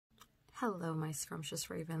Hello, my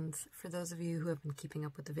scrumptious ravens. For those of you who have been keeping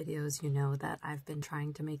up with the videos, you know that I've been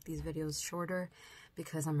trying to make these videos shorter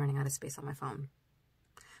because I'm running out of space on my phone.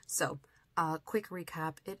 So, quick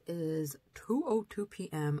recap. It is 2:02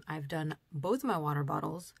 p.m. I've done both of my water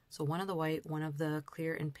bottles, so one of the white, one of the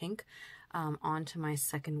clear and pink, onto my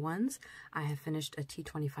second ones. I have finished a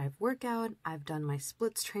T25 workout. I've done my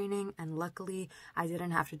splits training, and luckily I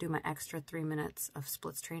didn't have to do my extra 3 minutes of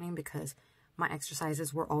splits training because my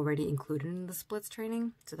exercises were already included in the splits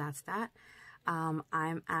training, so that's that.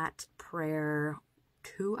 I'm at prayer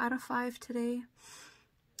 2 out of 5 today.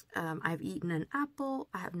 I've eaten an apple.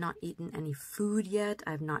 I have not eaten any food yet.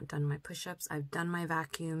 I've not done my push-ups. I've done my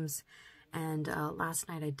vacuums. And last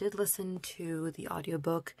night I did listen to the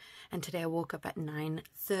audiobook, and today I woke up at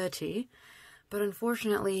 9:30. But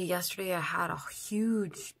unfortunately, yesterday I had a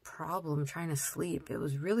huge problem trying to sleep. It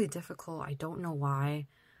was really difficult. I don't know why.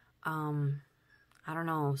 I don't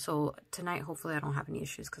know. So tonight, hopefully I don't have any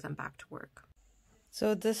issues because I'm back to work.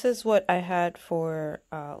 So this is what I had for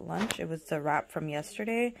lunch. It was the wrap from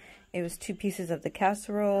yesterday. It was 2 pieces of the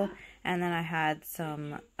casserole, and then I had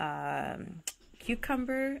some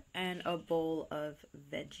cucumber and a bowl of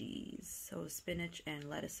veggies. So spinach and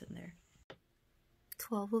lettuce in there.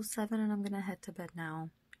 12:07 and I'm gonna head to bed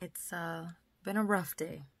now. It's been a rough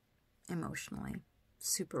day emotionally.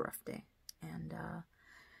 Super rough day. And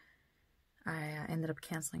I ended up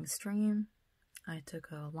canceling the stream. I took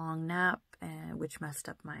a long nap, which messed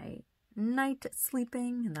up my night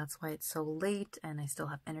sleeping, and that's why it's so late, and I still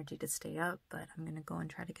have energy to stay up, but I'm gonna go and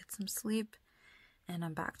try to get some sleep, and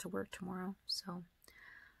I'm back to work tomorrow. So,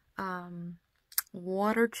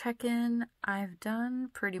 water check-in, I've done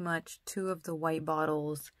pretty much 2 of the white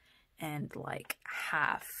bottles and like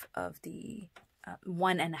half of the,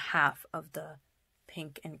 1.5 of the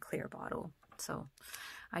pink and clear bottle. So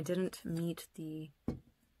I didn't meet the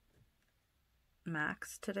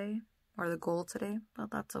max today, or the goal today,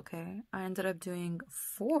 but that's okay. I ended up doing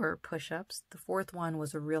 4 push-ups. The 4th one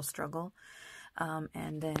was a real struggle.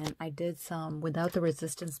 And then I did some without the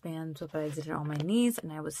resistance bands, but I did it on my knees,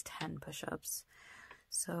 and I was 10 push-ups.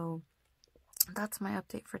 So that's my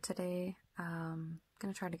update for today.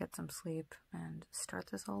 Gonna try to get some sleep and start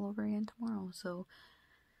this all over again tomorrow. So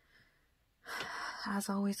as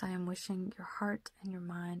always, I am wishing your heart and your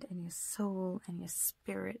mind and your soul and your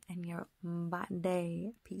spirit and your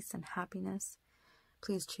body peace and happiness.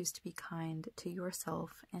 Please choose to be kind to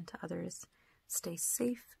yourself and to others. Stay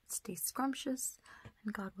safe, stay scrumptious,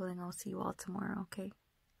 and God willing, I'll see you all tomorrow, okay?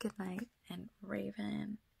 Good night, and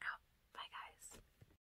Raven.